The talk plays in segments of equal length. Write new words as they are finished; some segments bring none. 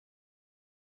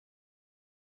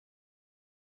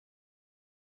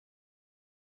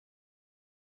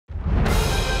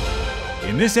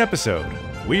In this episode,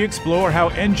 we explore how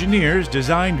engineers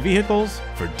designed vehicles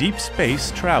for deep space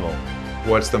travel.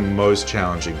 What's the most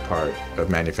challenging part of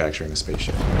manufacturing a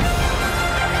spaceship?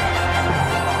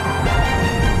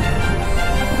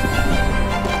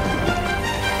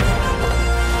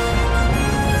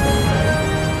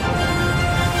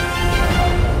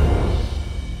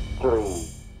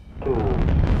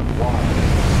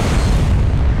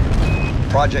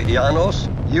 Project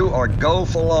Ianos, you are go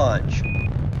for launch.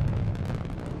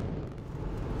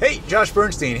 Hey, Josh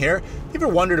Bernstein here. You ever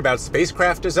wondered about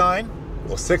spacecraft design?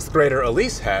 Well, 6th grader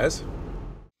Elise has.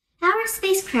 How are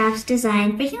spacecrafts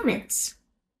designed for humans?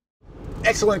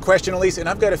 Excellent question, Elise, and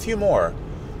I've got a few more.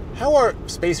 How are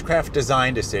spacecraft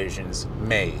design decisions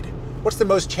made? What's the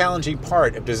most challenging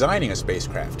part of designing a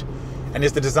spacecraft? And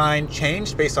is the design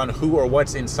changed based on who or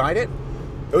what's inside it?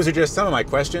 Those are just some of my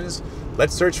questions.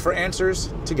 Let's search for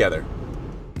answers together.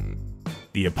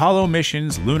 The Apollo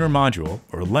mission's lunar module,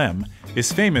 or LEM,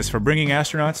 is famous for bringing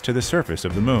astronauts to the surface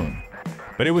of the moon.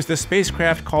 But it was the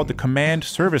spacecraft called the Command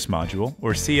Service Module,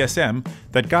 or CSM,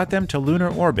 that got them to lunar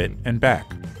orbit and back.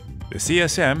 The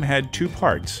CSM had two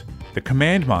parts. The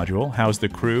Command Module housed the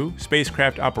crew,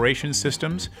 spacecraft operations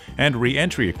systems, and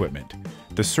re-entry equipment.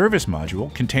 The Service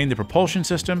Module contained the propulsion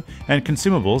system and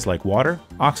consumables like water,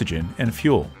 oxygen, and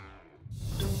fuel.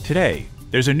 Today,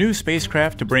 there's a new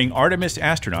spacecraft to bring Artemis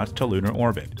astronauts to lunar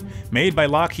orbit. Made by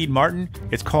Lockheed Martin,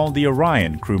 it's called the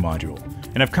Orion Crew Module.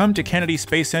 And I've come to Kennedy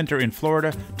Space Center in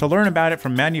Florida to learn about it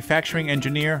from manufacturing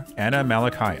engineer Anna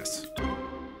Malachias.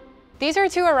 These are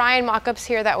two Orion mock-ups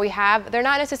here that we have. They're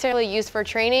not necessarily used for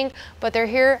training, but they're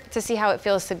here to see how it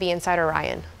feels to be inside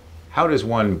Orion. How does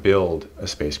one build a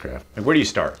spacecraft? And where do you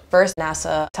start? First,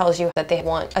 NASA tells you that they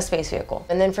want a space vehicle.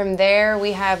 And then from there,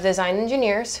 we have design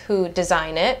engineers who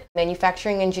design it,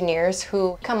 manufacturing engineers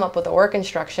who come up with the work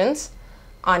instructions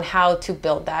on how to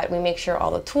build that. We make sure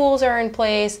all the tools are in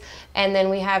place, and then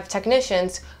we have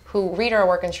technicians who read our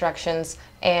work instructions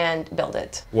and build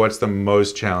it. What's the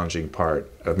most challenging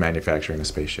part of manufacturing a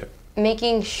spaceship?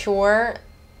 Making sure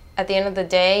at the end of the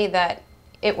day that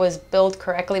it was built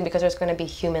correctly, because there's going to be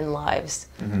human lives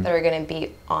that are going to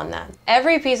be on that.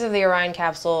 Every piece of the Orion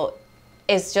capsule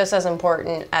is just as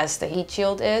important as the heat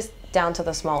shield is, down to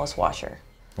the smallest washer.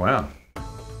 Wow.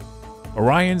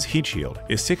 Orion's heat shield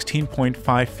is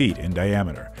 16.5 feet in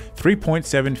diameter,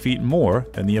 3.7 feet more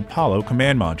than the Apollo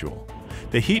command module.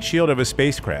 The heat shield of a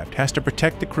spacecraft has to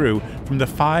protect the crew from the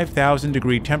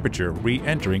 5,000-degree temperature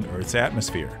re-entering Earth's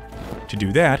atmosphere. To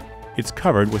do that, it's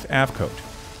covered with avcoat.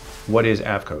 What is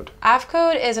avcoat?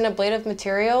 Avcoat is an ablative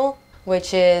material,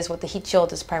 which is what the heat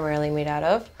shield is primarily made out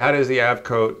of. How does the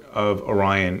avcoat of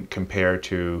Orion compare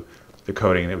to the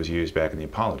coating that was used back in the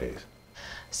Apollo days?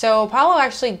 So Apollo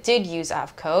actually did use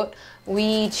avcoat.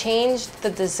 We changed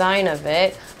the design of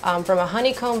it from a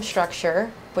honeycomb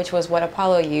structure, which was what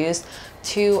Apollo used,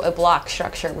 to a block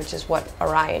structure, which is what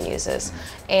Orion uses.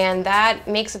 And that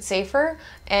makes it safer,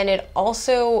 and it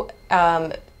also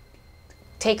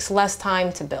takes less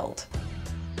time to build.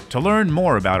 To learn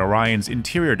more about Orion's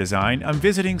interior design, I'm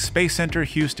visiting Space Center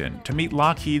Houston to meet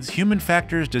Lockheed's human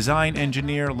factors design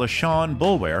engineer Lashawn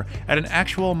Boulware at an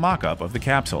actual mock-up of the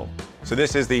capsule. So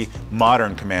this is the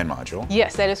modern command module.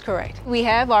 Yes, that is correct. We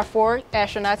have our 4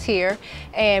 astronauts here,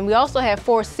 and we also have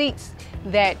 4 seats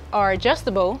that are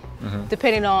adjustable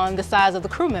depending on the size of the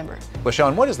crew member.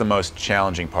 Lashawn, what is the most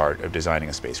challenging part of designing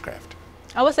a spacecraft?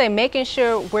 I would say making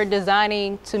sure we're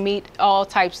designing to meet all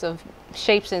types of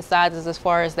shapes and sizes as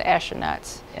far as the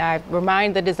astronauts. I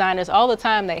remind the designers all the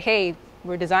time that, hey,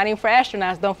 we're designing for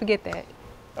astronauts, don't forget that.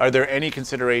 Are there any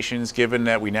considerations given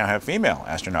that we now have female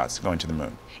astronauts going to the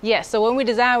moon? Yes, so when we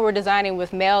design, we're designing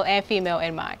with male and female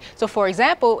in mind. So for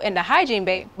example, in the hygiene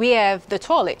bay, we have the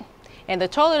toilet. And the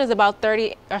toilet is about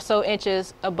 30 or so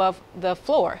inches above the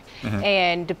floor.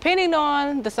 And depending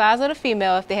on the size of the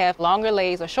female, if they have longer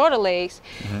legs or shorter legs,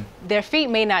 their feet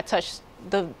may not touch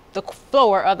the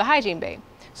floor of the hygiene bay.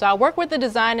 So I work with the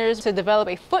designers to develop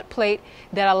a foot plate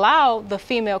that allow the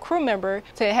female crew member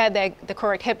to have the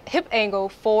correct hip angle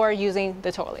for using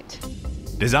the toilet.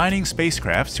 Designing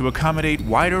spacecrafts to accommodate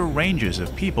wider ranges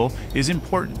of people is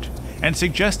important, and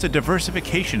suggests a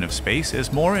diversification of space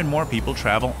as more and more people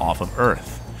travel off of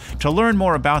Earth. To learn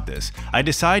more about this, I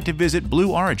decide to visit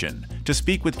Blue Origin to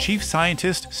speak with Chief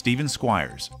Scientist Stephen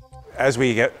Squyres. As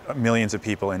we get millions of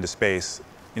people into space,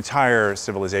 entire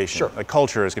civilization, a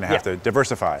culture is going to have to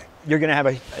diversify. You're going to have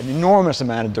an enormous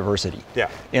amount of diversity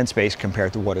in space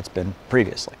compared to what it's been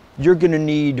previously. You're going to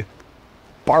need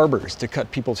barbers to cut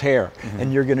people's hair,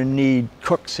 and you're going to need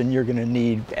cooks, and you're going to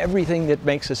need everything that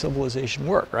makes a civilization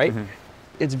work, right?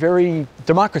 It's very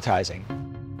democratizing.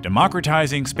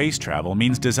 Democratizing space travel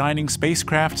means designing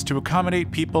spacecrafts to accommodate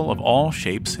people of all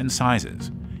shapes and sizes.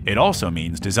 It also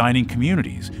means designing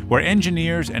communities where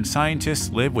engineers and scientists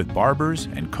live with barbers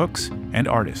and cooks and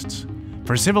artists.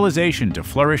 For civilization to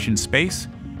flourish in space,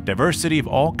 diversity of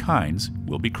all kinds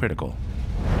will be critical.